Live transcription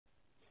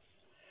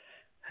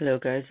Hello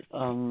guys.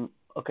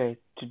 Okay,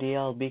 today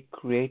I'll be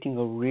creating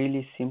a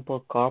really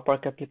simple car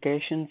park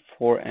application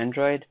for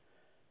Android.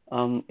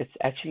 It's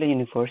actually a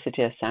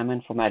university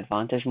assignment for my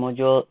Advantage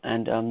module,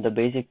 and the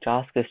basic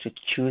task is to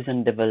choose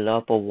and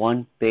develop a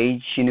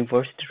one-page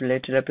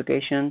university-related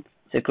application.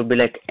 So it could be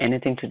like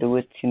anything to do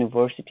with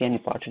university, any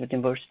part of it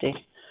university.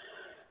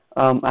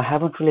 I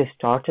haven't really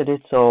started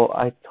it, so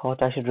I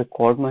thought I should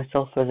record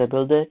myself as I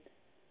build it.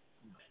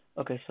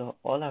 Okay, so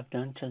all I've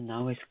done till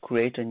now is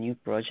create a new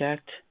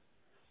project.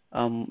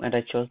 And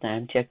I chose the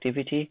empty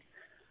activity.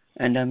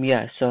 And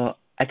yeah, so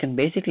I can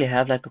basically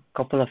have like a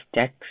couple of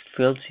text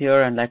fields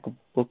here and like a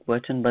book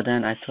button, but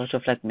then I thought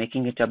of like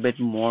making it a bit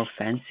more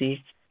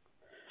fancy.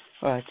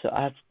 Alright, so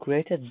I've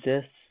created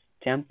this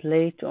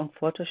template on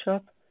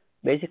Photoshop.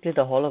 Basically,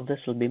 the whole of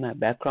this will be my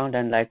background,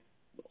 and like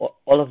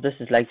all of this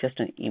is like just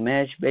an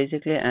image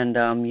basically. And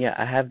yeah,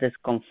 I have this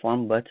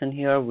confirm button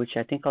here, which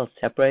I think I'll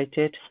separate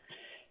it.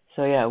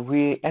 So yeah,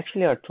 we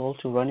actually are told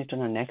to run it on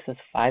a Nexus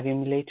 5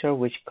 emulator,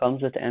 which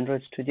comes with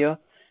Android Studio.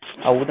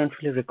 I wouldn't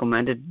really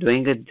recommend it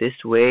doing it this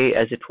way,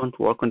 as it won't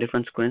work on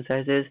different screen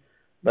sizes.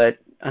 But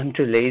I'm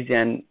too lazy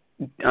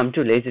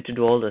to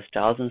do all the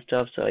styles and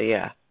stuff. So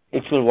yeah,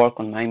 it will work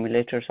on my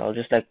emulator. So I'll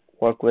just like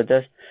work with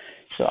this.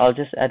 So I'll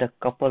just add a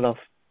couple of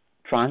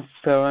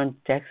transparent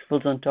text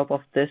fields on top of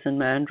this in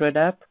my Android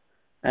app,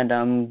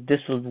 and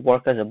this will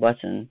work as a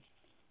button.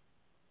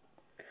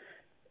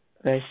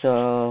 Okay,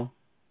 so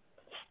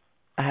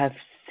I have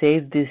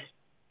saved these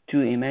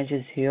two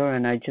images here,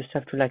 and I just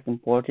have to like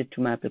import it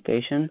to my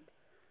application.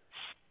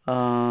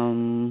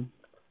 Um,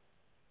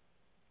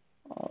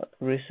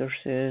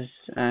 Resources,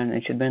 and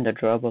it should be in the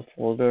drawable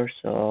folder.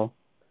 So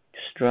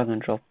just drag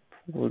and drop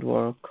would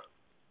work.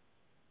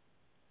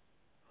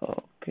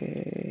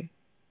 Okay,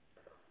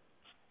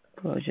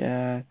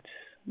 project,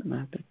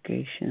 my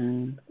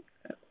application,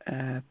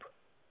 app,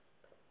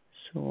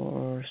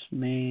 source,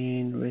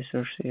 main,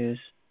 resources,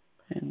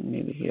 and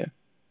maybe here.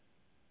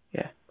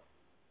 Yeah.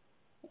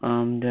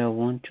 Do I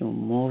want to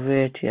move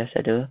it? Yes,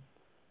 I do.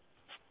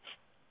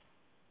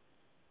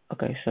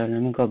 Okay, so let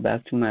me go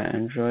back to my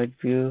Android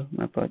view.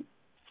 Where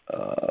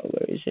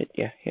is it?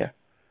 Yeah, here.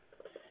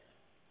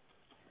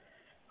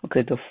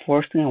 Okay, the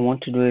first thing I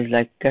want to do is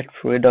like get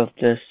rid of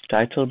this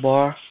title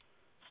bar.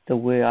 The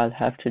way I'll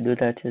have to do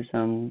that is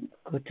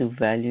go to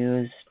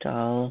values,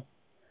 style,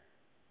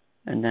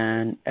 and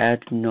then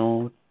add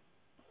no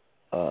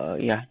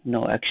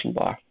action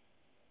bar.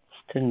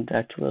 I think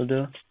that will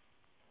do.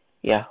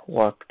 Yeah,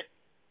 worked.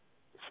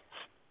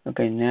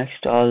 Okay,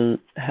 next I'll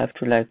have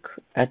to like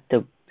add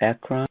the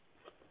background,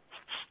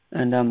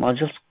 and I'll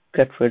just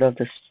get rid of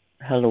this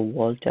hello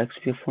world text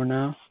view for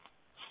now.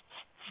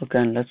 Okay,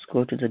 and let's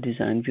go to the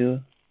design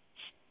view.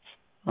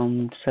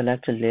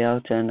 Select a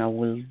layout, and I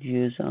will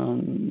use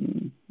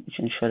which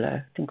one shall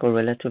I think a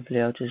relative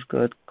layout is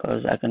good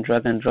because I can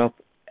drag and drop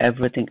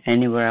everything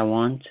anywhere I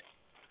want.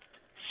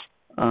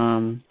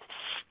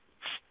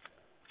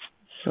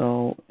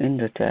 So in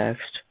the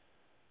text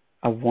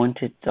I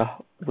wanted the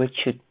which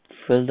should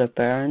fill the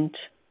parent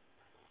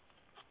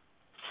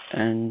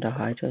and the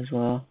height as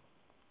well.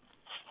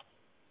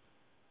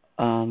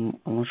 I'm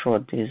not sure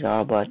what these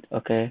are, but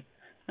okay.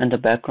 And the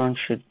background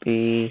should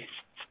be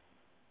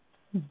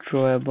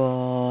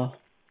drawable,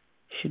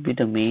 should be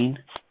the main.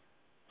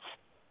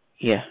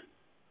 Yeah.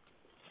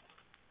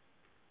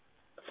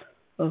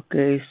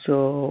 Okay,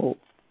 so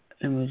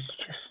let me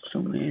just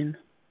zoom in.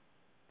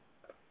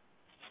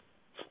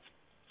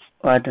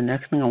 Alright, the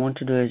next thing I want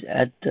to do is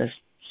add the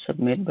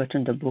submit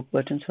button, the book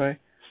button, sorry.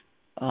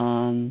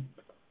 Um,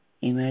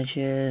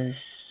 Images,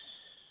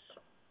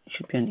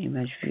 should be an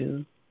image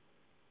view.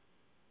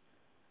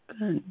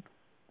 Can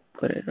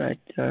put it right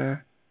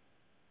there.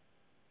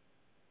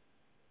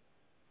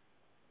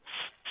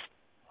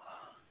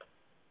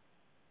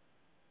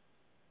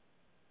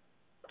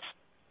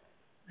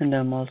 And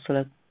I'm also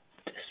like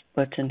this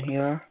button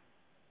here.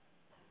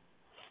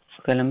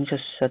 Okay, let me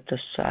just set the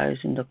size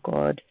in the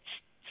code.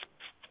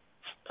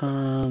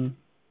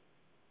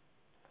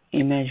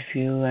 Image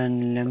view,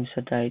 and let me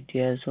set the ID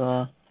as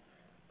well.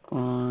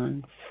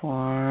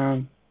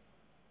 Confirm.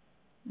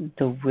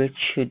 The width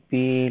should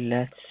be,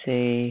 let's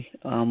say,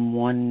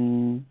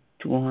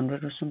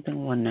 200 or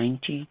something,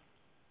 190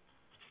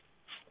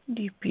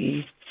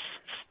 dp,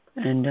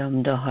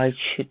 and the height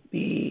should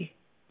be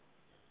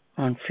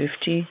on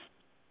 50,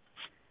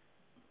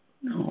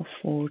 no,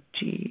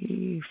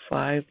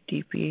 45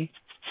 dp.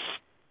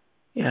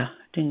 Yeah,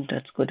 I think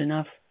that's good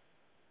enough.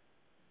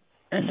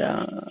 And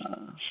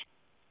just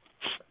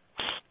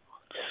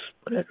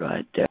put it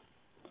right there.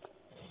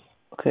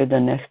 Okay, the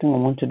next thing I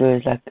want to do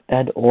is like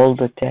add all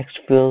the text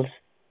fields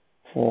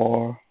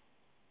for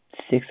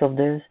 6 of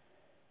these.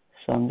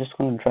 So I'm just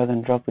going to drag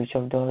and drop each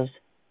of those.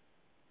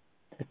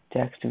 The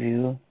text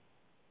view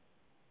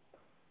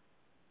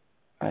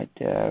right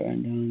there,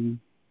 and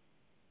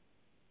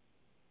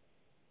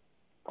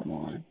come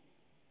on.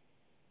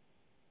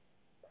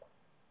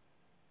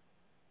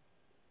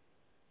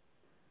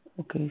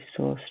 Okay,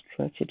 so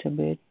stretch it a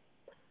bit.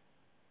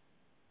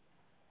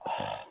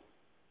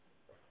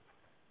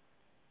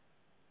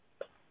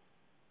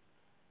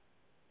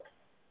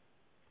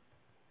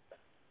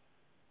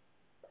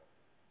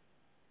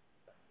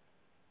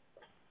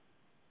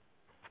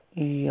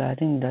 Yeah, I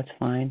think that's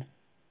fine.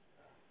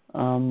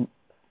 Um,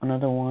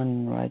 Another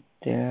one right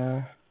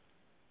there.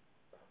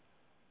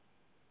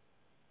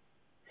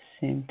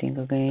 Same thing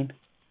again.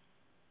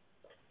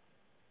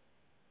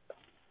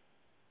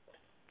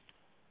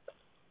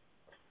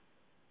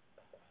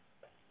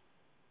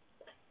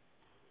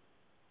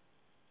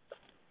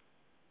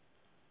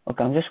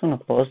 Okay, I'm just gonna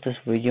pause this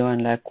video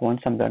and like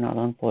once I'm done, I'll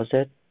unpause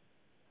it.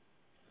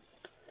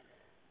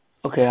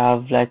 Okay,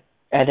 I've like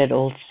added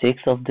all six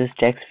of these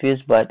text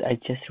views, but I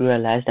just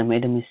realized I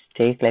made a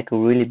mistake, like a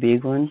really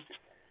big one.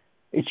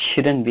 It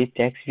shouldn't be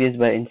text views,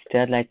 but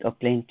instead like a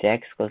plain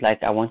text, because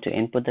like I want to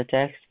input the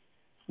text.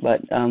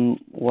 But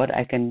what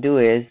I can do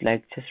is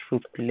like just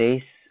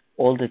replace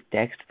all the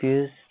text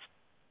views.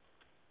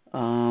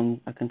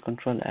 I can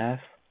control F,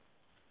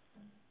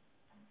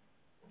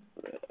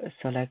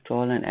 select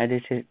all and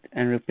edit it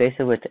and replace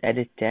it with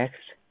edit text.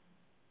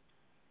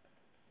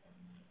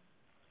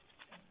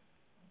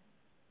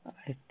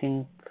 I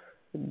think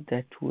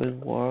that will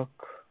work.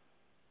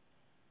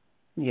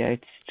 Yeah,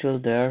 it's still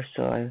there,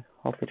 so I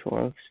hope it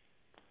works.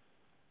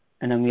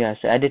 And yeah,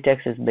 so edit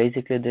text is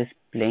basically this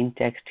plain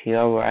text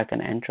here where I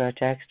can enter a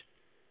text.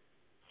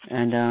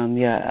 And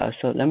yeah,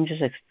 so let me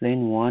just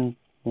explain one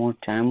more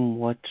time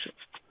what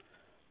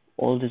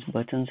all these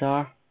buttons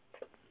are.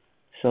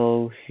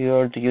 So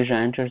here the user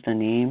enters the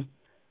name,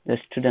 the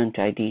student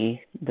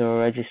ID, the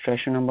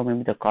registration number,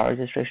 maybe the car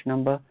registration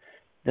number,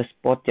 the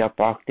spot they are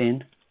parked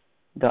in,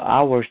 the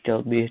hours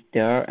they'll be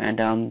there,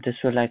 and this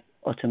will like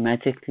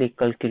automatically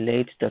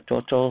calculate the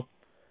total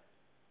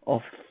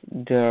of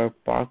their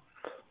park.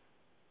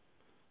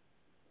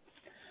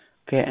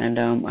 Okay, and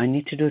I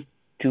need to do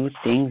two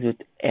things with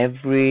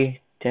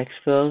every text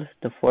field.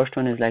 The first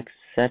one is like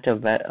set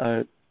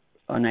an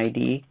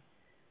ID.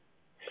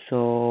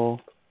 So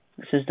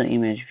this is the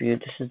image view.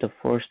 This is the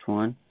first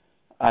one.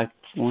 I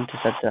want to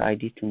set the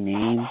ID to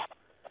name,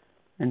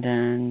 and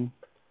then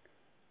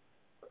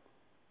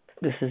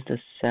this is the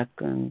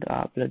second.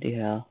 Ah, bloody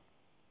hell.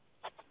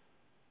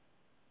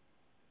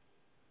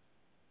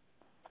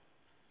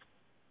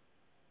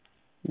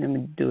 Let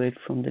me do it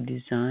from the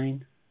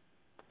design.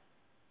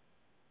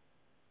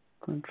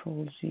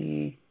 Control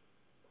Z.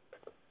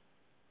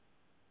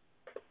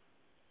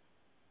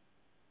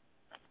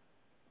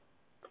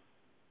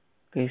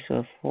 Okay,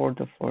 so for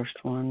the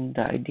first one,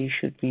 the ID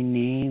should be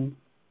name.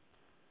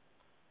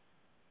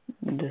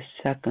 The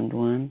second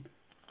one,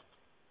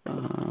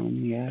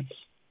 yes.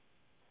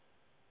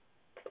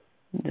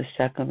 The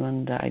second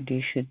one, the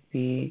ID should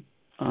be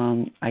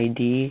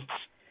ID.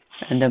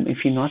 And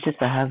if you notice,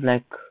 I have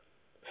like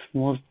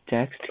small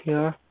text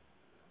here.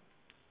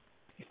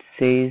 It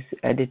says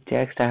edit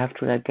text. I have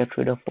to like get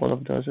rid of all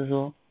of those as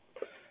well.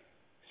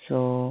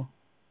 So,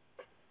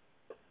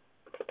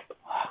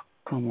 oh,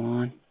 come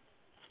on.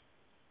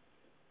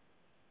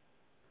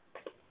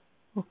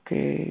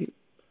 Okay,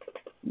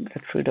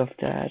 get rid of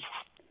that.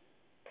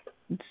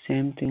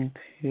 Same thing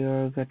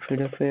here. Get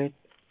rid of it.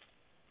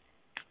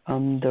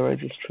 The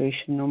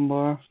registration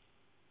number.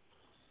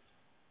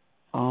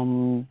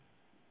 Um,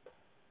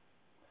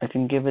 I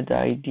can give it the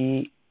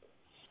ID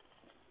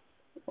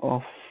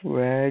of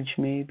Reg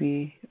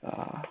maybe.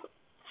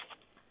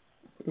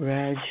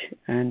 Reg,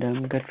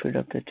 and get rid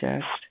of the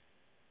text.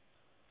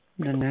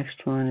 The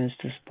next one is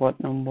the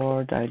spot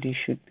number. The ID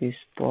should be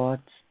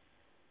spots.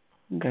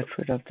 Get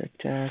rid of the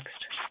text.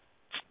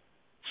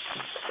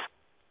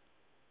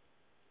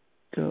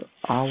 The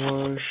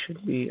hours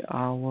should be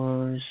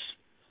hours.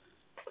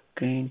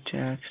 Gain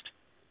text.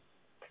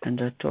 And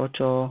the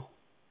total.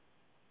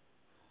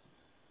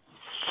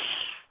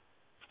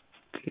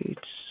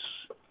 It's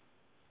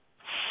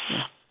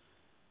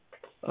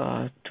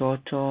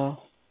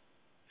total.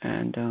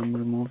 And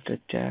remove the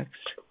text.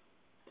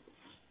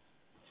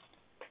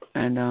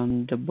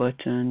 And the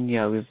button.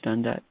 Yeah, we've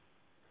done that.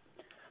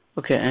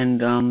 Okay, and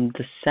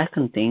the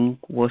second thing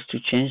was to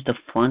change the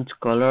font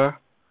color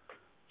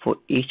for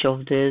each of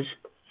these.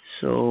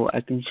 So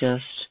I can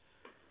just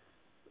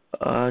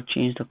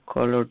change the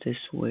color this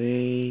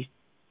way.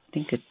 I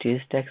think it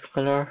is text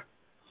color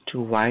to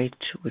white,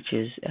 which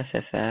is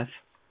FFF,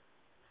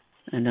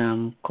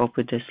 and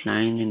copy this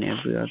line in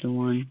every other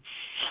one.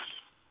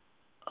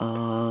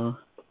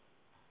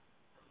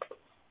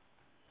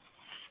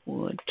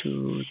 1,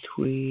 2,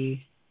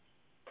 3,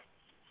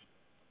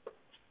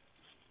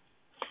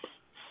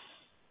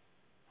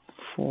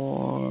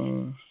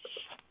 4,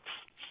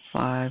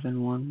 5,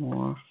 and one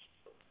more.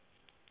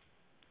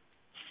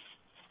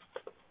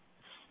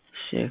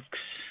 6.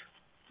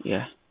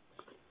 Yeah.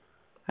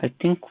 I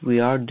think we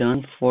are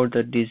done for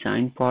the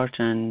design part,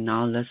 and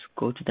now let's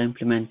go to the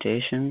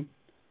implementation.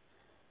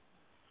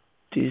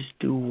 These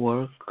do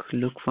work,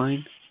 look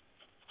fine.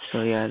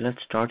 So yeah, let's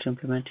start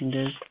implementing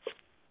this.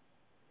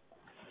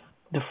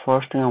 The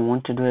first thing I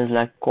want to do is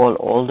like call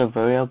all the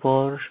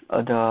variables,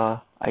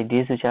 the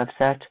IDs which I've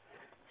set.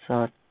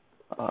 So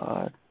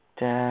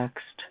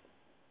text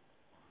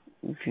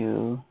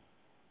view,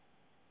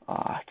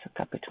 it's a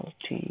capital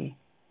T.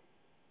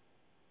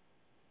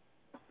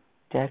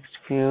 Text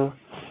view.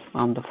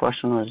 The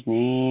first one was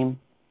name.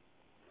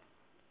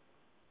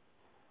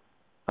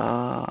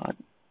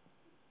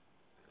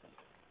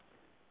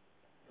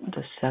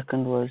 the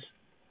second was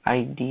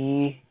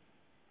ID,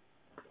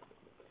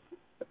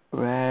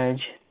 reg,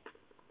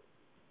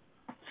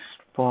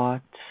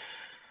 spot.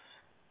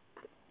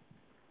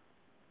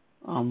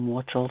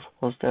 What else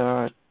was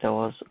there? There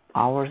was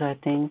hours, I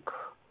think.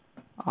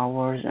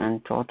 Hours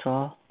and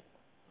total.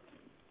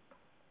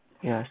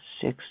 Yeah,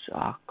 6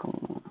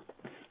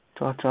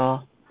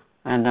 total.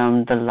 And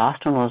the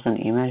last one was an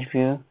image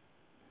view.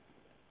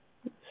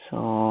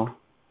 So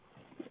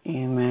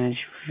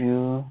image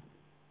view.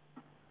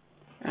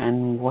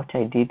 And what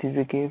ID did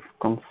we give?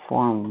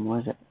 Conform,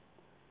 was it?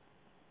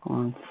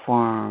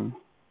 Conform.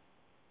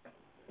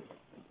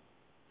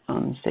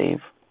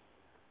 Save.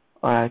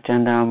 Alright,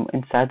 and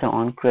inside the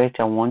onCreate,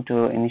 I want to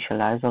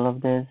initialize all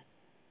of this.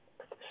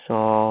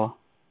 So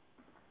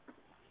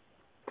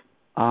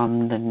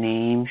the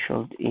name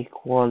should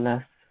equal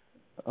as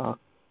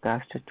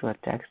cast it to a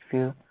text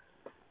view.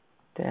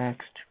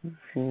 Text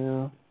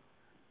view.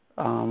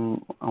 I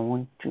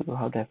want to.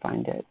 How do I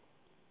find it?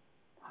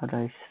 How do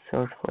I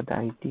search for the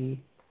ID?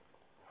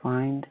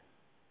 Find.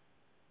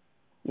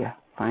 Yeah,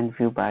 find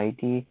view by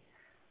ID,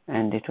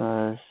 and it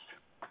was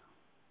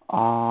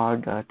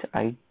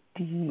r.id.name.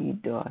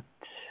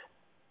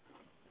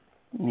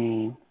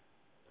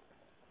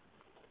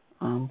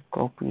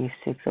 Copy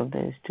 6 of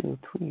this, 2,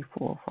 3,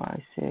 4,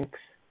 5, 6.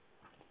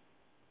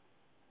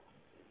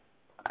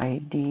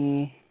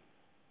 ID,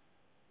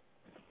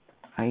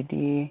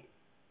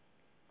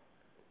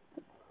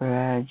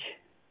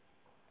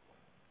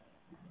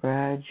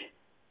 reg,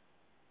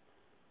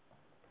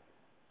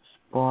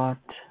 spot.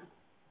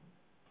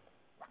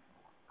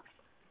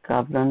 So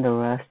I've done the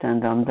rest,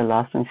 and the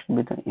last one should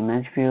be the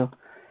image view.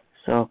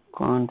 So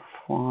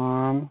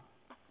conform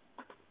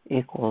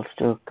equals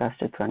to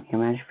cast it to an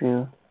image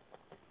view.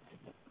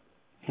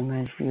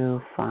 Image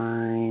view,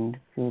 find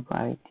view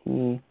by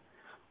ID,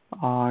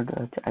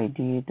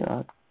 r.id.conform.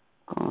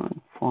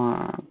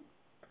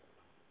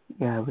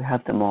 Yeah, we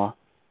have them all.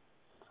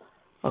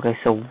 Okay,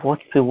 so what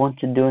we want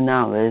to do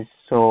now is,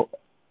 so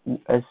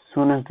as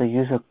soon as the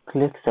user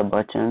clicks the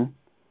button,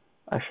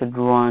 I should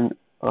run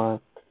a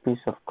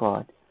piece of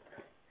code.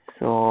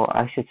 So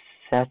I should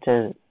set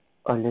a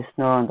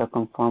listener on the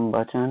conform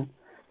button.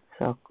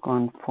 So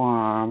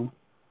conform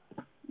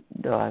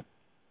dot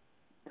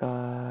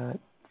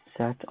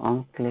set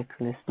on click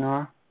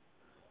listener.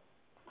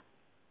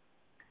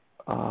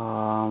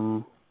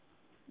 I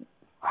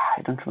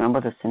don't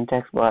remember the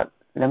syntax, but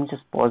let me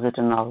just pause it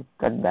and I'll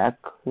get back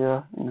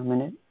here in a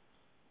minute.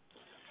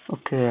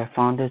 Okay, I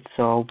found it.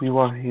 So we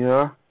were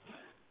here.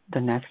 The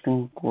next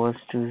thing was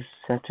to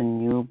set a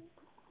new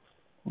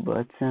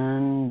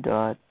button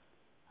dot.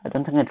 I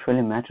don't think it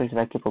really matters if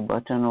I keep a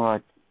button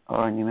or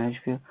an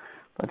image view,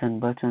 but then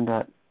button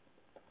dot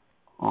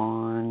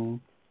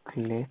on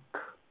click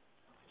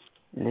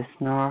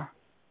listener,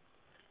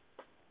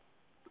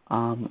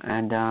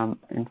 and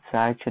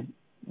inside should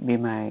be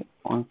my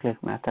on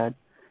click method.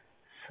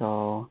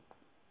 So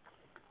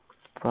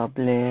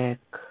public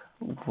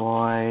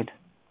void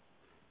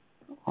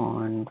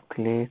on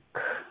click,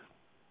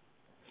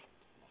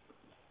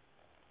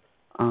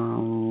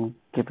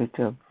 give it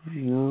a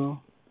view,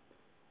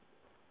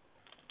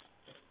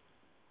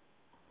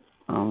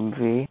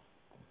 v.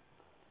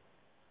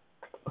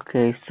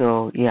 Okay,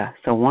 so yeah,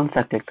 so once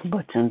I click the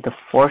button, the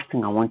first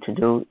thing I want to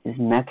do is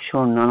make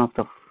sure none of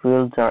the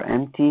fields are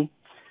empty.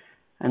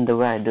 And the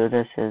way I do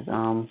this is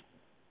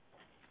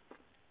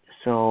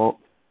so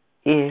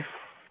if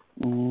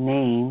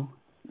name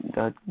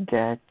dot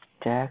get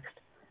text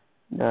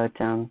dot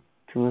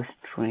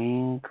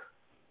toString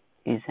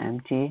is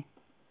empty,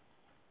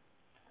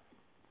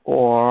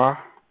 or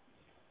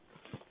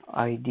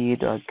id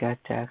dot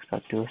get text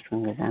dot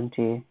toString is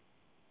empty,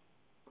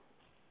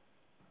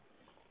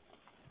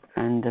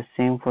 and the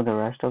same for the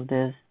rest of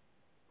this.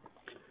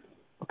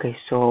 Okay,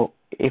 so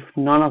if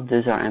none of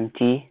these are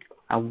empty,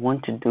 I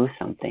want to do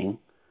something.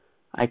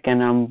 I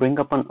can bring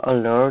up an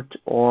alert,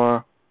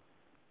 or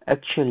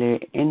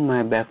actually in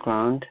my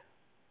background,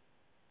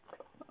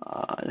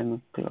 let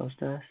me close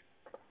this.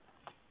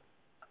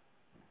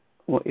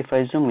 Well, if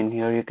I zoom in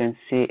here, you can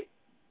see,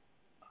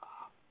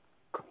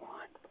 come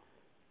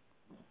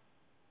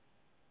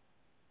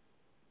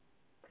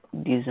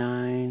on,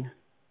 design,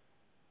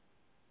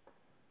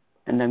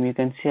 and then you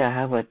can see I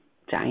have a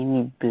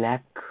tiny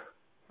black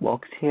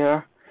box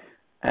here,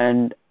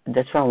 and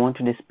that's why I want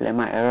to display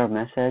my error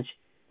message.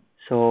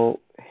 So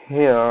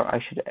here I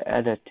should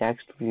add a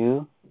text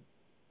view.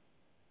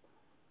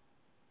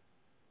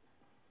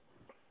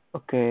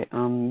 Okay,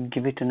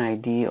 give it an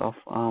ID of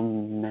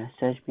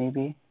message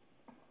maybe,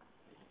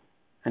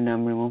 and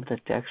remove the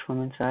text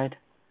from inside,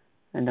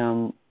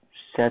 and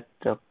set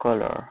the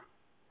color.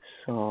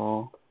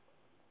 So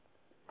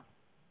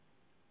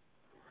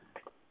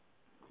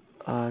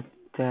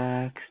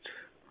text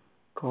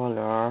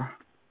color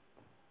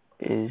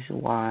is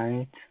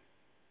white.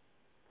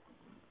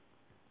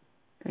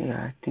 Yeah,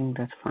 I think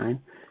that's fine.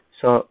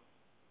 So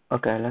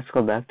okay, let's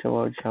go back to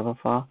our Java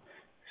file.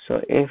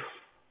 So if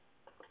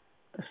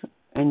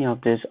any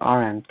of these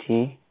are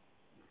empty,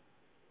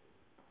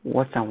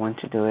 what I want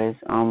to do is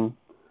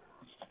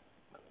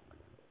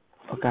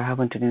okay, I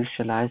haven't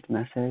initialized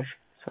message,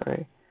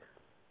 sorry.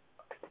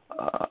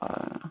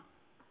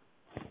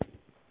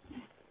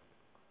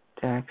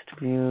 Text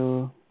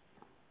view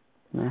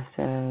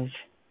message,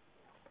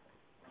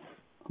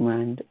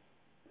 and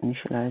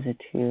initialize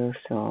it here.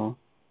 So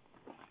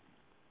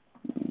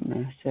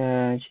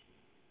message,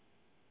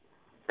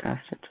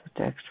 cast it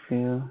to text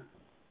view,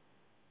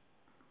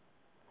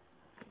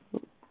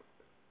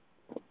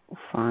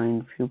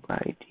 find view by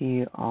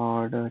ID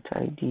or dot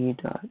ID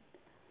dot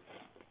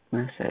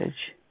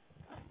message.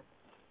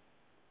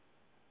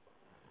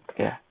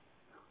 Yeah.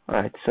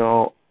 Alright,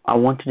 so I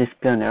want to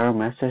display an error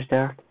message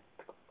there.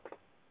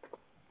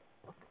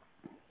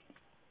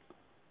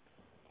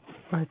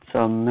 Right,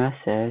 so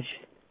message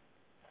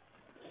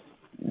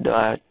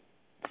dot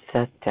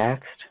set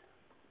text.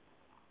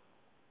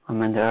 I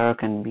mean, the error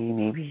can be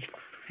maybe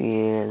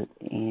fill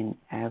in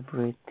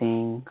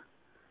everything,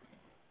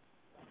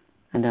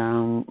 and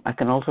I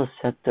can also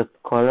set the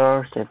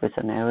color. So if it's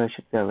an error, it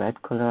should be a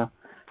red color.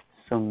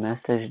 So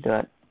message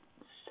dot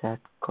set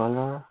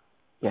color.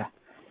 Yeah,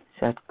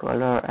 set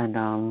color,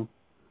 and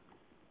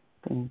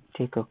then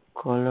take a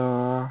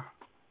color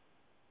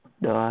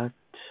dot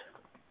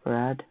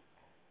red.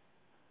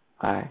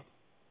 Alright,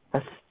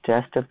 let's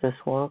test if this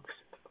works.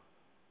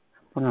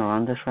 I'm gonna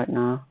run this right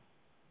now.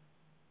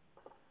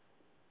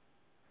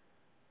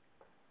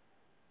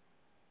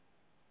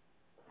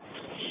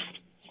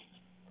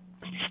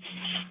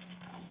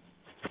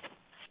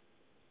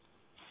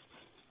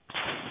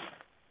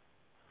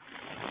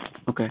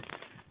 Okay,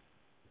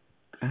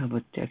 I have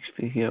a text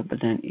view here, but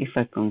then if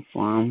I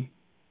confirm,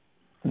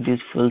 these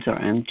fields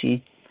are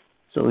empty,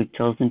 so it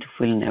tells me to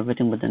fill in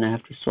everything, but then I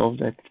have to solve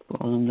that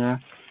problem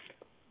there.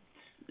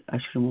 I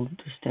should remove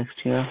this text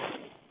here.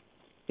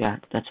 Yeah,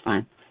 that's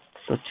fine.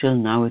 So till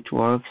now it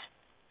works.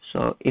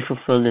 So if a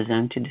field is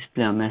empty,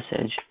 display a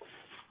message,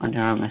 an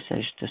error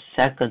message. The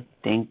second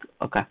thing,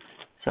 okay,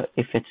 so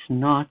if it's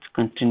not,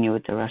 continue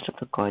with the rest of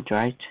the code,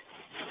 right?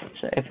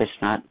 So if it's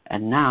not,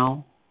 and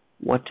now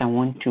what I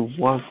want to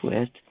work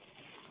with,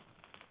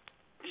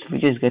 this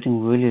video is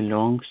getting really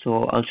long,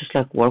 so I'll just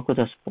like work with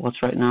the spots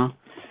right now.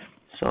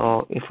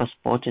 So if a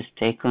spot is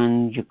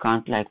taken, you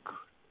can't like,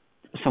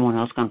 someone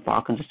else can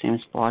park in the same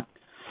spot.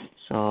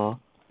 So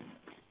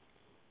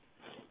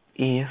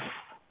if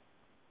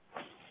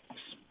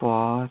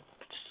spots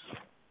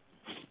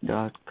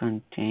dot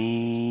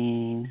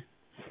contain,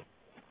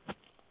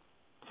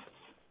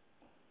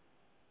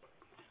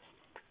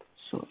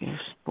 so if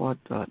spot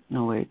dot,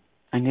 no wait,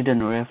 I need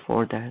an array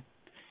for that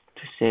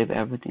to save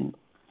everything.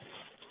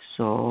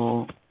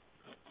 So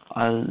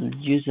I'll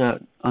use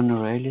an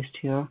array list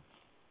here.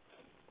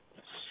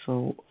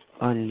 So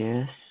a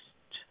list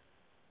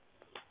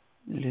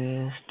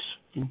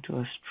into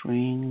a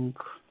string,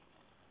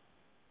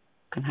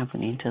 can have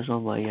an int as well,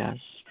 but yeah,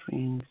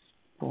 string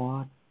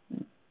spot,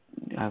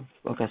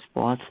 okay,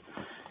 spots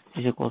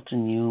is equal to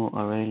new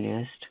array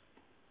list,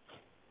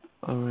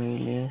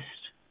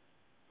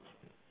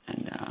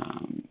 and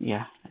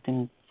yeah, I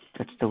think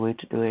that's the way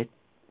to do it.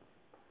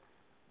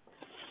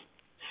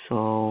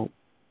 So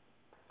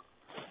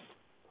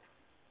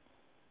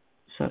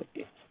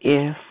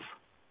if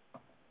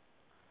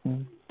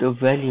the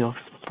value of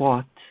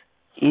spot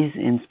is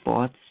in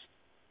spots,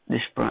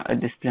 display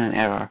an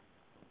error,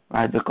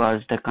 right?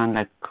 Because they can't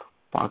like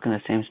park in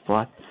the same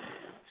spot.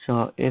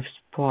 So if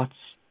spots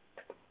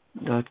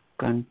dot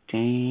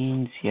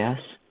contains yes,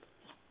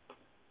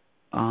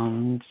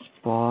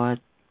 spot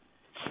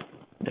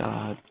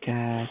dot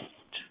get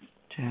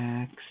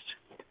text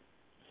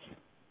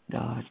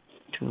dot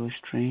to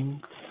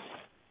string.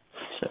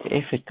 So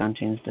if it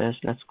contains this,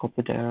 let's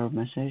copy the error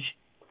message.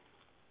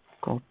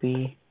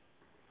 Copy,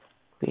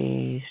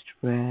 paste,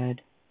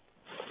 red.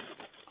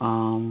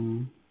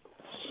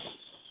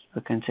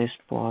 We can say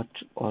spot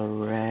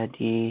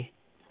already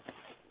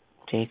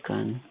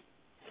taken,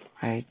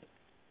 right?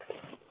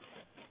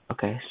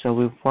 Okay, so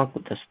we've worked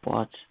with the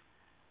spots.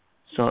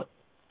 So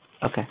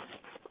okay,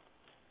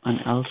 and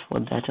else for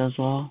that as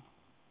well.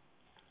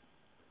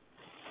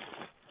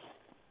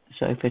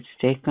 So if it's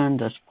taken,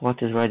 the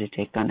spot is already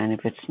taken, and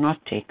if it's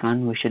not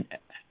taken, we should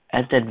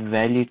add that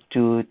value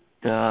to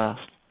the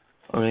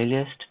array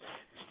list.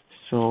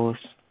 So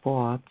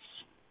spots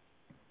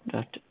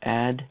dot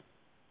add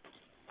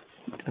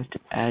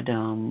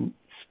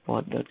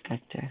spot dot get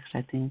text,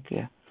 I think,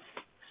 yeah,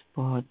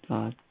 spot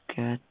dot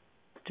get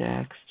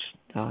text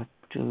dot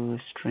to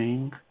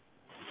string,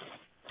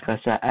 because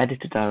I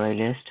added to the array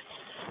list,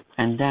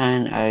 and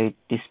then I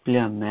display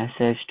a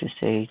message to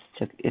say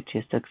it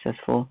is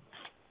successful.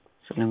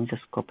 So let me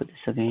just copy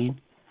this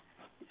again,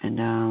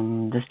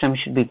 and this time it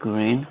should be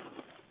green.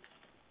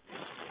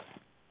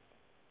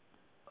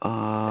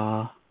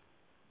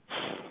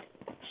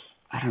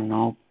 I don't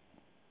know,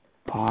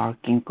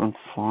 parking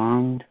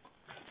confirmed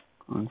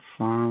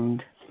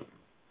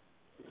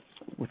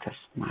with a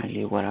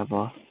smiley,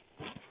 whatever.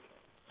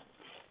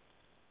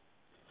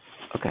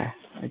 Okay,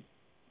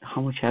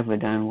 how much have we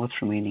done?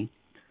 What's remaining?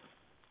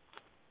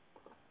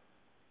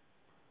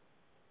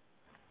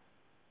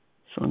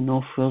 So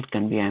no field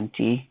can be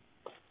empty.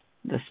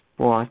 The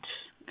spots,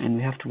 and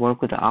we have to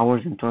work with the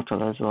hours in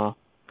total as well.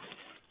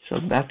 So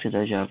back to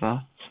the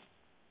Java.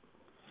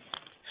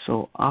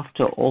 So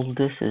after all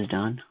this is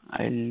done,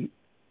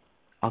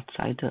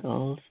 outside the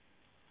else,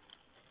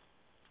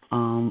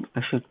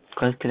 I should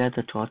calculate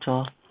the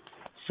total.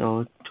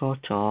 So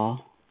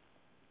total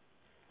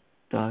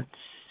dot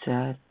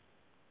set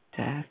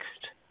text.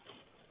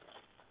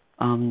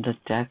 The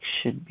text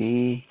should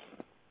be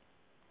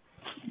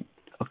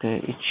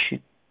okay.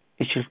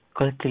 It should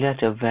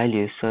calculate a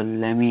value. So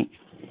let me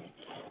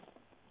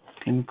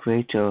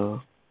create a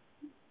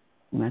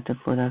method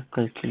for that.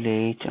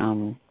 Calculate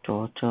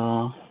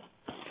total,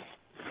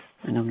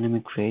 and let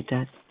me create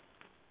that.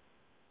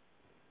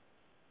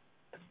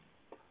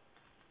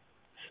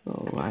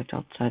 So right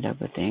outside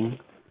everything,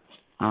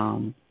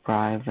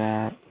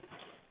 private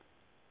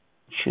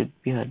should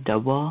be a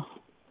double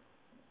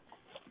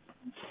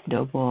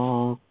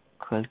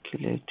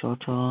calculate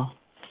total,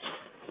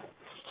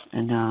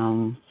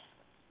 and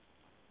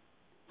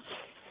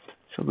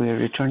so we're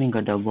returning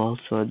a double.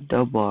 So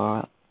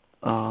double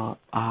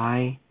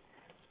I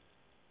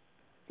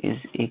is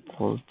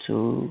equal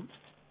to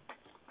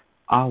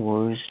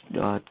hours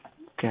dot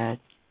get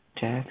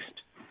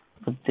text,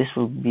 but this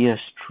will be a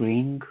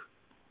string,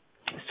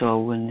 so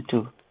we'll need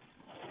to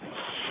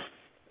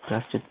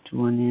pass it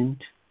to an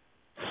int.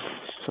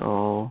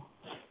 So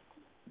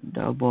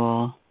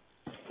double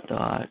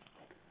dot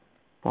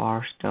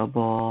parse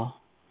double,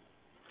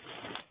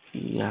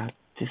 yeah,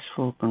 this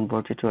will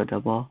convert it to a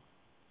double,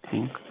 I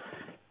think.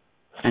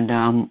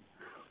 And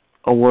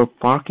our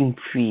parking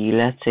fee,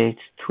 let's say it's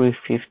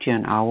 $3.50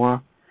 an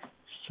hour,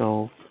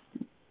 so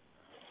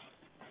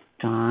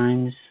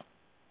times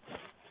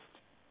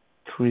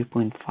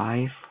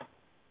 3.5,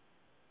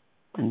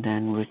 and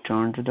then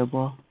return the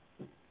double,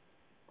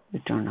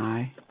 return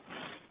I.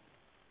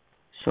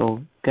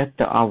 So get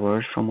the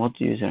hours from what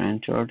the user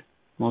entered,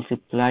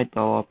 multiplied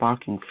by our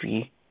parking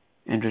fee,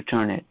 and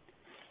return it.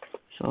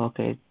 So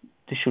okay,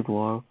 this should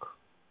work.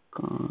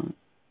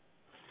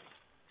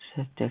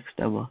 Set text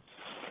double.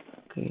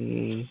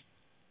 Okay,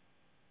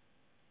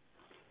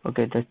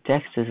 the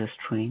text is a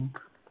string,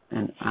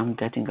 and I'm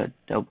getting a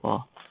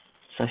double,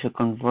 so I should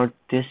convert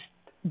this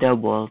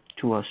double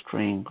to a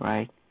string,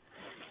 right?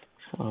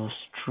 So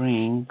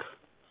string,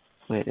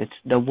 wait, it's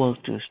double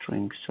to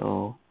string,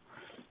 so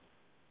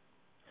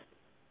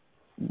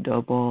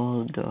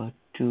double the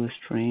to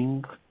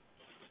string.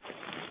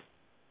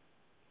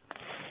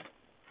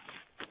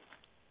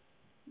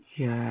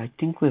 Yeah, I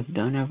think we've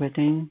done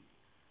everything.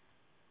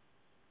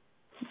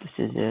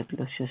 This is it.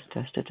 Let's just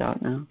test it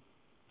out now.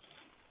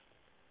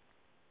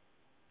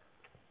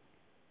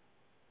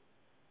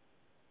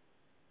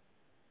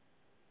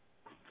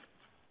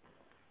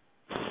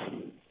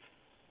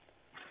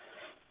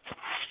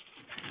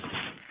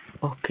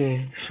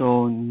 Okay,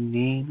 so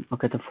name.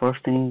 Okay, the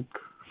first thing,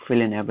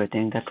 fill in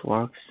everything. That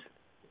works.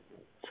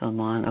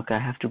 Salman. Okay, I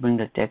have to bring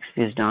the text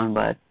fields down,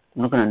 but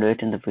I'm not gonna do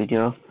it in the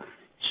video.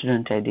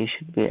 Student ID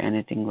should be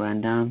anything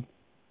random.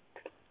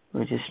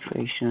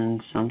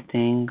 Registration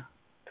something.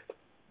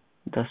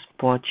 The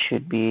spot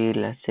should be,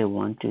 let's say,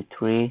 1, 2,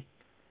 3,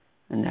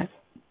 and that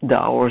the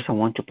hours I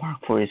want to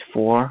park for is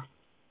 4.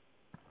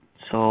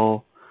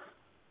 So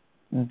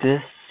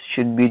this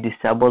should be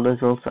disabled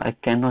as well, so I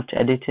cannot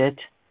edit it.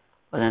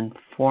 But then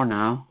for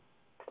now,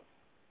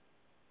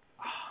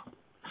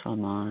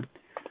 Salman,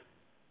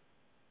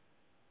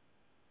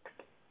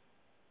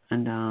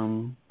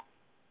 and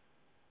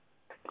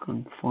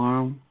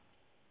confirm.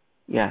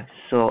 Yeah,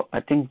 so I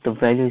think the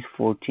value is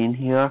 14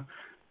 here.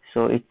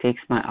 So it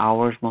takes my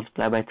hours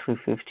multiplied by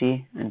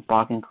 350 and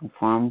parking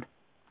confirmed.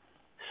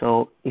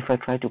 So if I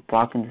try to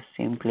park in the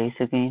same place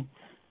again,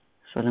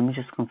 so let me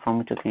just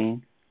confirm it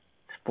again.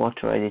 Spot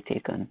already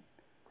taken.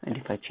 And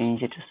if I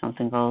change it to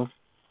something else,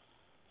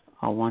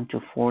 I want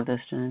to 4 this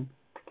time.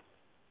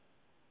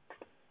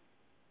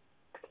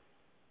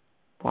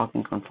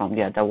 Parking confirmed.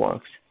 Yeah, that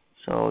works.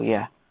 So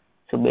yeah.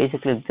 So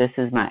basically this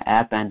is my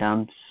app, and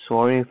I'm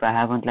sorry if I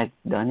haven't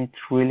done it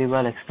really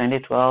well, explained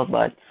it well,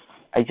 but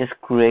I just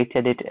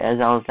created it as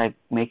I was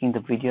making the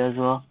video as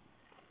well.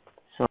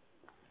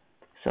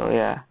 So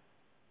yeah.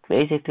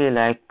 Basically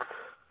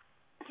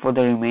for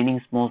the remaining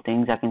small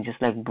things, I can just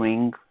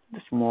bring the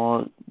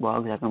small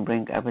bugs, I can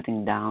bring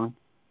everything down.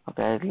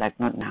 Okay,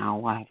 not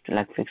now, I have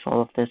to fix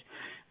all of this,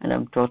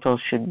 and total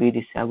should be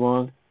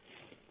disabled.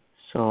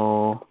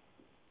 So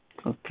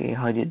okay,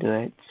 how do you do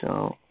it?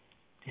 So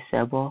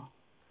disable,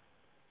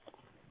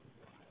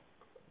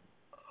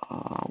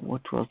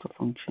 what was the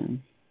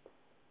function?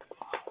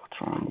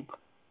 What's wrong?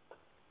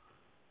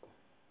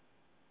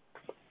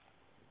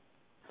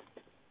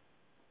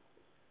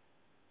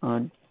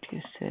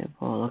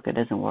 Disable, okay, it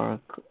doesn't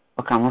work.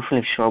 Okay, I'm not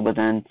really sure, but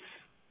then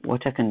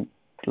what I can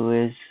do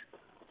is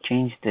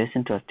change this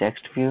into a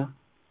text view.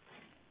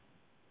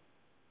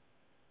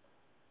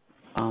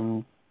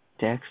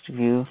 Text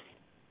view,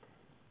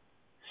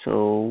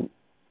 so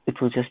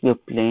it will just be a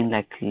plain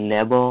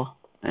label,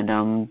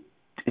 and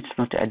it's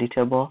not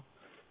editable.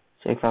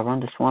 So if I run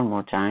this one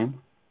more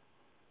time,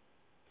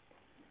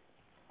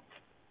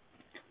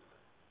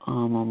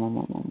 Um, um, um,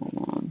 um, um,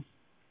 um, um.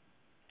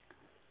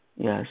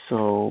 Yeah,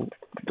 so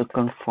the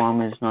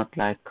confirm is not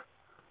like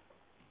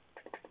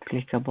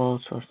clickable.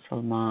 So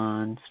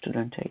Salman,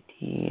 student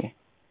ID,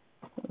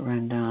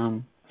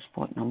 random,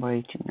 spot number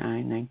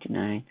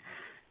 8999,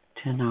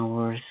 10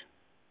 hours,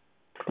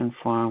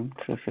 confirm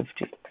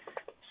 350.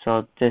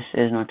 So this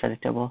is not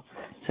editable.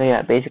 So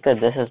yeah, basically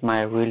this is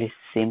my really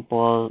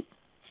simple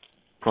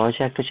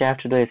project which I have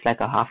to do. It's like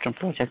a half-term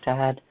project I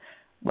had.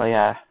 But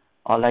yeah,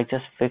 I'll like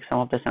just fix some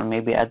of this and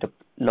maybe add the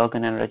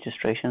login and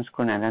registration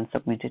screen and then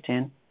submit it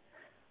in.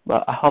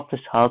 But I hope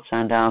this helps,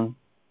 and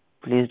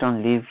please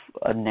don't leave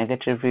a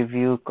negative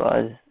review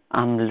because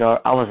I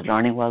was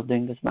learning while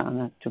doing this,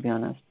 man, to be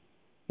honest.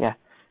 Yeah.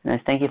 And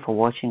thank you for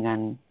watching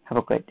and have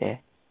a great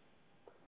day.